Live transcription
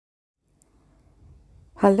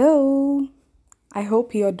Hello. I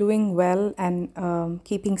hope you're doing well and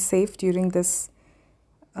keeping safe during this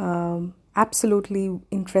absolutely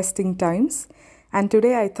interesting times. And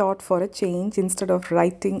today I thought for a change, instead of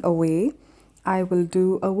writing away, I will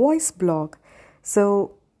do a voice blog.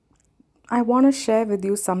 So I want to share with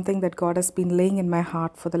you something that God has been laying in my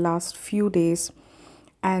heart for the last few days.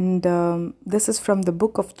 And this is from the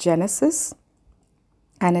book of Genesis,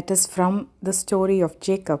 and it is from the story of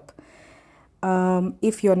Jacob.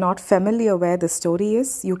 If you're not familiar where the story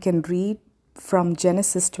is, you can read from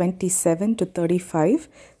Genesis 27 to 35.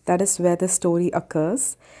 That is where the story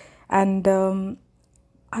occurs. And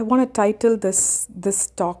I want to title this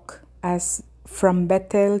talk as From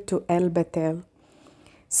Bethel to El Bethel.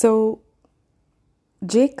 So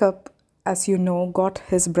Jacob, as you know, got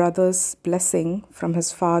his brother's blessing from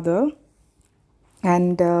his father,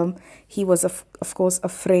 and he was, of course,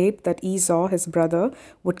 afraid that Esau, his brother,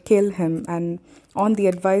 would kill him. And on the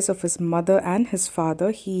advice of his mother and his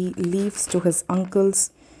father, he leaves to his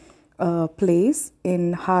uncle's place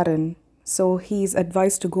in Haran. So he is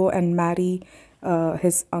advised to go and marry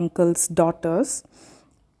his uncle's daughters.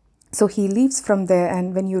 So he leaves from there.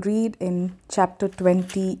 And when you read in chapter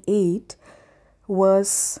 28,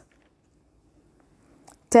 verse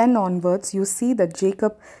 10 onwards, you see that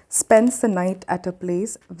Jacob spends the night at a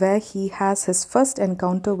place where he has his first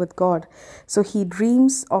encounter with God. So he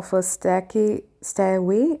dreams of a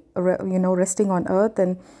stairway, resting on earth,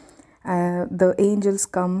 and the angels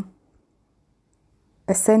come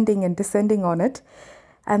ascending and descending on it.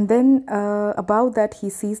 And then above that, he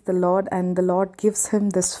sees the Lord, and the Lord gives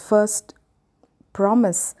him this first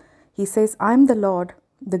promise. He says, "I'm the Lord,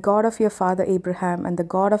 the God of your father Abraham and the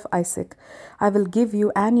God of Isaac. I will give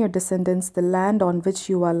you and your descendants the land on which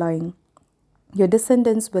you are lying. Your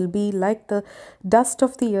descendants will be like the dust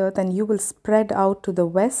of the earth, and you will spread out to the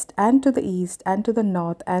west and to the east and to the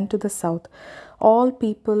north and to the south. All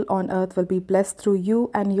people on earth will be blessed through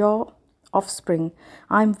you and your offspring.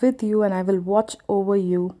 I am with you, and I will watch over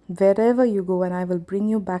you wherever you go, and I will bring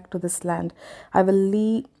you back to this land. I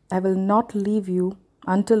will not leave you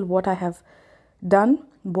until what I have done,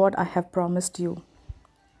 what I have promised you."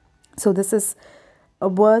 So this is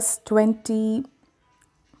verse 20.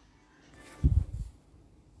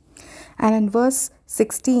 And in verse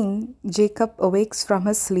 16, Jacob awakes from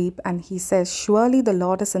his sleep and he says, "Surely the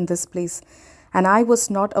Lord is in this place, and I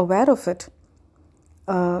was not aware of it."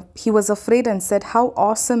 He was afraid and said, "How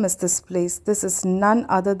awesome is this place! This is none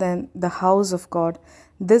other than the house of God.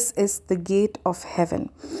 This is the gate of heaven."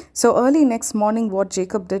 So early next morning, what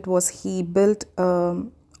Jacob did was he built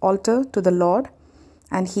an altar to the Lord,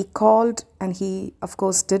 and he of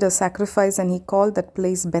course did a sacrifice, and he called that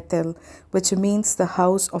place Bethel, which means the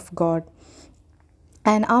house of God.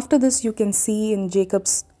 And after this, you can see in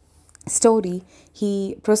Jacob's story,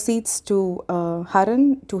 he proceeds to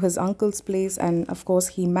Haran, to his uncle's place, and of course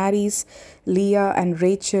he marries Leah and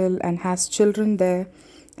Rachel and has children there.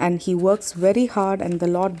 And he works very hard, and the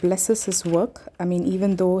Lord blesses his work. I mean,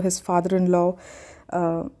 even though his father-in-law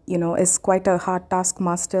is quite a hard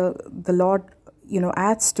taskmaster, the Lord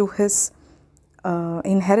adds to his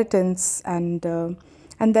inheritance. And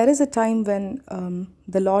there is a time when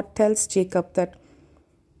the Lord tells Jacob that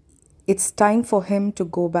it's time for him to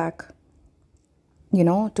go back,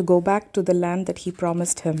 to go back to the land that he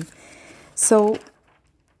promised him. So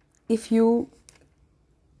if you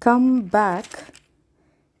come back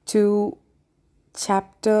to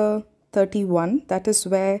chapter 31, that is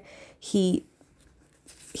where he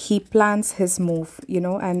plans his move,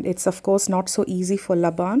 and it's of course not so easy for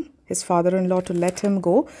Laban, his father-in-law, to let him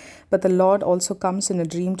go. But the Lord also comes in a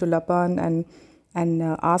dream to Laban and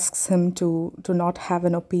asks him to not have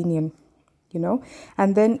an opinion.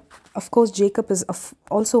 And then of course Jacob is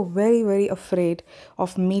also very, very afraid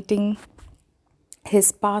of meeting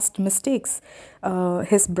his past mistakes,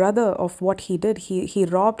 his brother, of what he did. He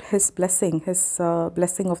robbed his blessing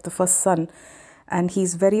of the first son, and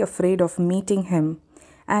he's very afraid of meeting him.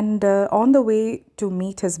 And on the way to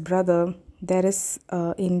meet his brother, there is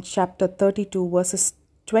in chapter 32 verses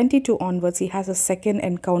 22 onwards, he has a second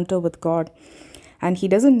encounter with God, and he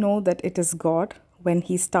doesn't know that it is God when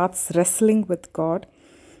he starts wrestling with God.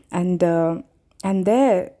 And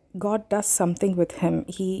there God does something with him.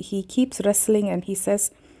 He keeps wrestling, and he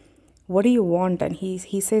says, "What do you want?" And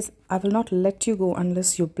he says, "I will not let you go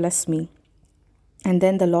unless you bless me." And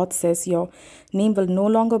then the Lord says, "Your name will no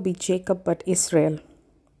longer be Jacob but Israel,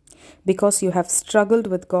 because you have struggled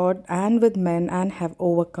with God and with men and have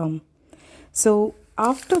overcome." So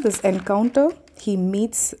after this encounter, he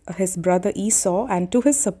meets his brother Esau, and to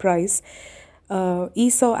his surprise,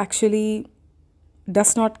 Esau actually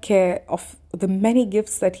does not care of the many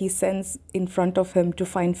gifts that he sends in front of him to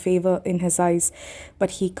find favor in his eyes,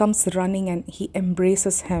 but he comes running and he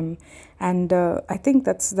embraces him. And I think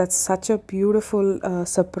that's such a beautiful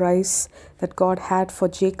surprise that God had for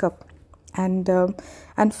Jacob. And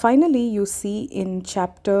finally, you see in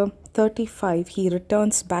chapter 35, he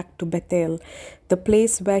returns back to Bethel, the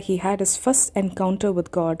place where he had his first encounter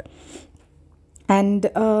with God. And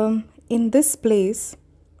in this place,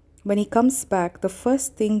 when he comes back, the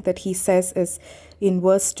first thing that he says is in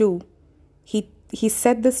verse 2, he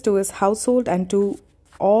said this to his household and to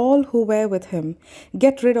all who were with him: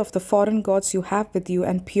 "Get rid of the foreign gods you have with you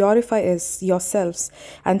and purify yourselves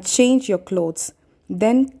and change your clothes.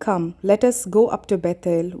 Then come, let us go up to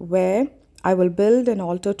Bethel, where I will build an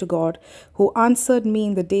altar to God, who answered me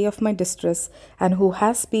in the day of my distress and who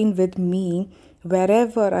has been with me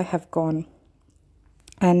wherever I have gone."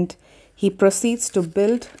 And he proceeds to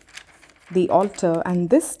build the altar, and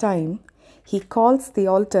this time he calls the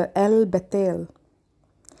altar El Bethel,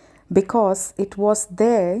 because it was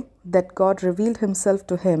there that God revealed himself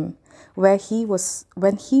to him, where he was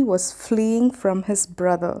when he was fleeing from his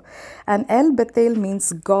brother. And El Bethel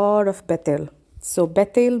means God of Bethel. So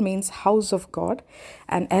Bethel means house of God,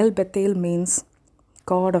 and El Bethel means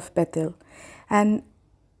God of Bethel. And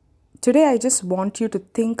today I just want you to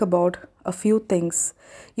think about a few things.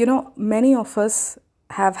 Many of us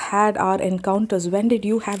have had our encounters. When did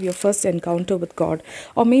you have your first encounter with God?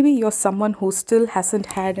 Or maybe you're someone who still hasn't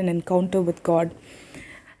had an encounter with God.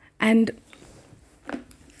 And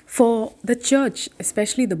for the church,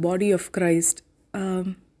 especially the body of Christ,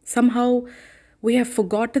 somehow we have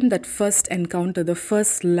forgotten that first encounter, the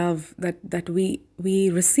first love that we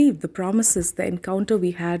received, the promises, the encounter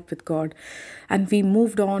we had with God. And we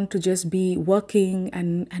moved on to just be working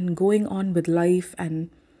and going on with life, and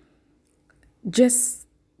just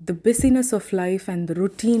the busyness of life and the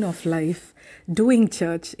routine of life, doing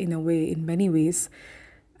church in a way, in many ways.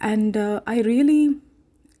 And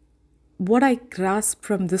what I grasp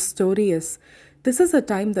from this story is, this is a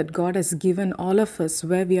time that God has given all of us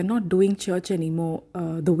where we are not doing church anymore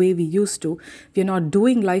the way we used to. We are not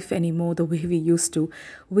doing life anymore the way we used to.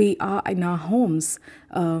 We are in our homes.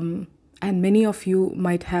 And many of you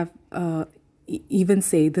might have even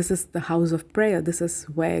say, this is the house of prayer. This is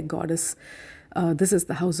where God is. This is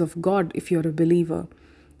the house of God if you're a believer.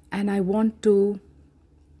 And I want to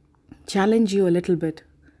challenge you a little bit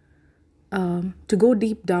to go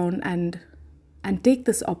deep down and take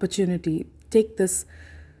this opportunity, take this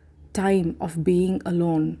time of being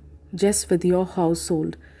alone, just with your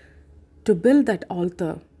household, to build that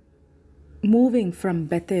altar, moving from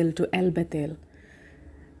Bethel to El Bethel,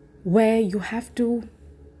 where you have to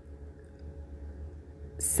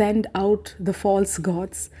send out the false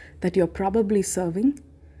gods that you're probably serving.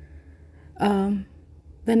 When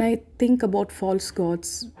I think about false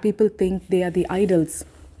gods, people think they are the idols.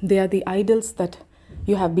 They are the idols that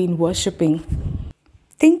you have been worshipping.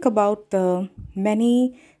 Think about the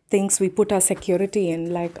many things we put our security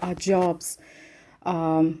in, like our jobs,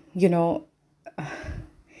 the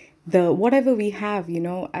whatever we have,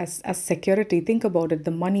 as security. Think about it,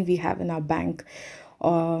 the money we have in our bank,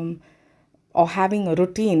 or having a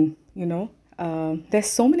routine. There's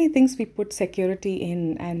so many things we put security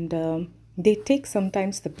in, and they take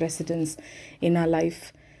sometimes the precedence in our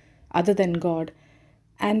life other than God.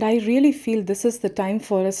 And I really feel this is the time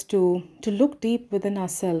for us to look deep within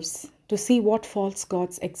ourselves, to see what false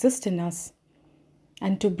gods exist in us,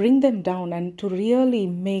 and to bring them down, and to really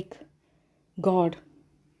make God,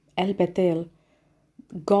 El Bethel,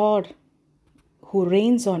 God who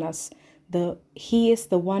reigns on us. He is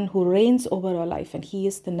the one who reigns over our life, and He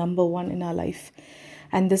is the number one in our life.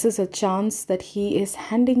 And this is a chance that He is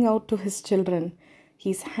handing out to His children.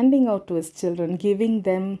 He's handing out to His children, giving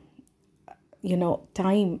them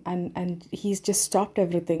time, and He's just stopped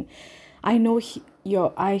everything. I know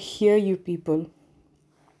I hear you people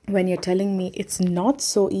when you're telling me it's not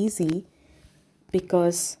so easy,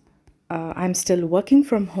 because I'm still working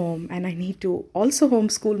from home and I need to also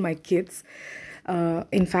homeschool my kids.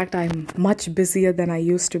 In fact, I'm much busier than I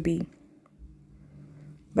used to be.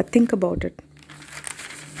 But think about it.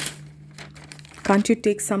 Can't you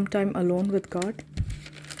take some time alone with God?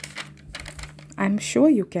 I'm sure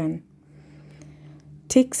you can.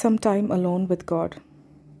 Take some time alone with God.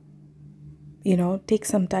 Take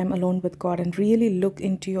some time alone with God and really look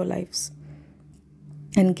into your lives.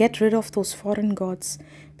 And get rid of those foreign gods.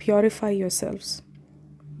 Purify yourselves.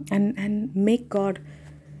 And make God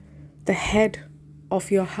the head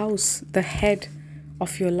of your house, the head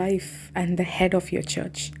of your life, and the head of your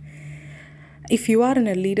church. If you are in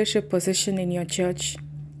a leadership position in your church,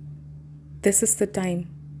 This is the time.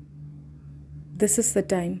 This is the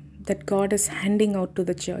time that God is handing out to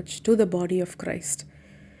the church, to the body of Christ,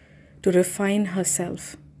 to refine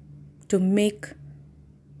herself, to make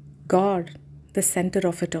God the center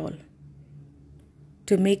of it all,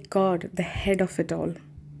 to make God the head of it all.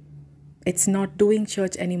 It's not doing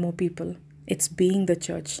church anymore, people. It's being the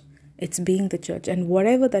church. It's being the church. And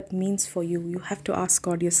whatever that means for you, you have to ask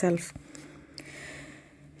God yourself.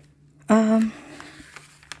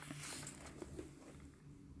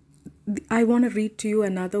 I want to read to you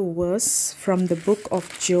another verse from the book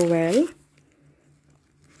of Joel.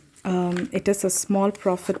 It is a small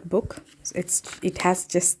prophet book. It has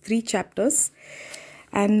just 3 chapters.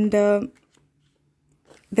 And there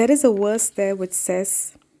is a verse there which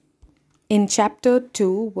says, in chapter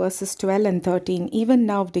 2, verses 12 and 13, even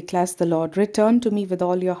now declares the Lord, return to me with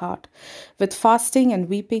all your heart, with fasting and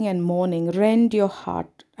weeping and mourning, rend your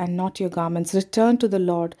heart and not your garments. Return to the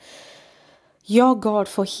Lord, your God,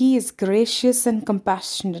 for he is gracious and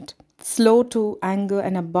compassionate, slow to anger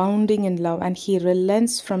and abounding in love, and he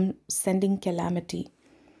relents from sending calamity.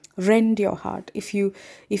 Rend your heart. If you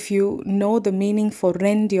know the meaning for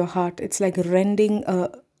rend your heart, it's like rending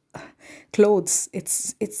clothes.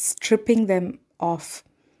 It's stripping them off.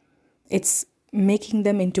 It's making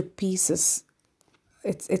them into pieces.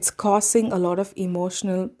 It's causing a lot of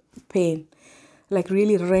emotional pain, like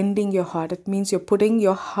really rending your heart. It means you're putting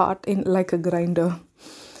your heart in like a grinder,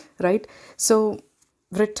 right? So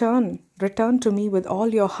return to me with all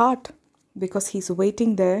your heart, because he's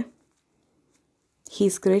waiting there.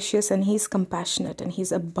 He's gracious and he's compassionate and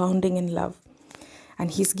he's abounding in love. And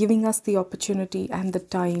he's giving us the opportunity and the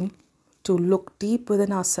time to look deep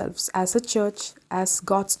within ourselves as a church, as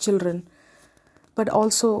God's children. But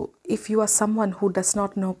also, if you are someone who does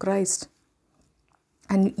not know Christ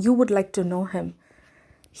and you would like to know him,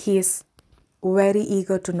 he is very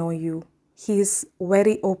eager to know you. He is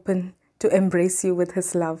very open to embrace you with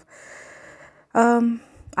his love.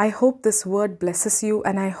 I hope this word blesses you,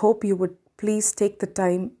 and I hope you would please take the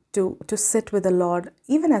time to sit with the Lord,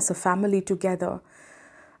 even as a family together.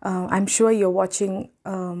 I'm sure you're watching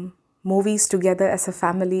movies together as a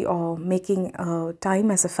family, or making time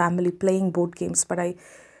as a family playing board games, but I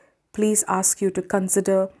please ask you to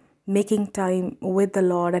consider making time with the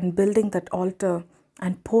Lord and building that altar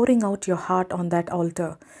and pouring out your heart on that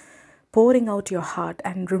altar, pouring out your heart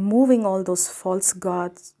and removing all those false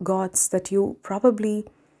gods that you probably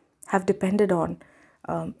have depended on.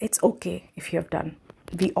 It's okay if you have done.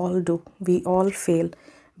 We all do. We all fail.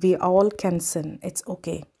 We all can sin. It's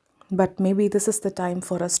okay. But maybe this is the time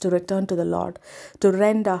for us to return to the Lord, to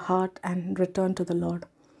rend our heart and return to the Lord.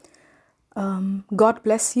 God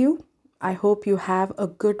bless you. I hope you have a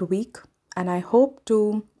good week, and I hope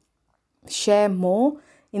to share more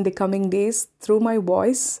in the coming days through my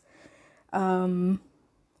voice.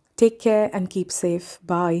 Take care and keep safe.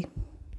 Bye.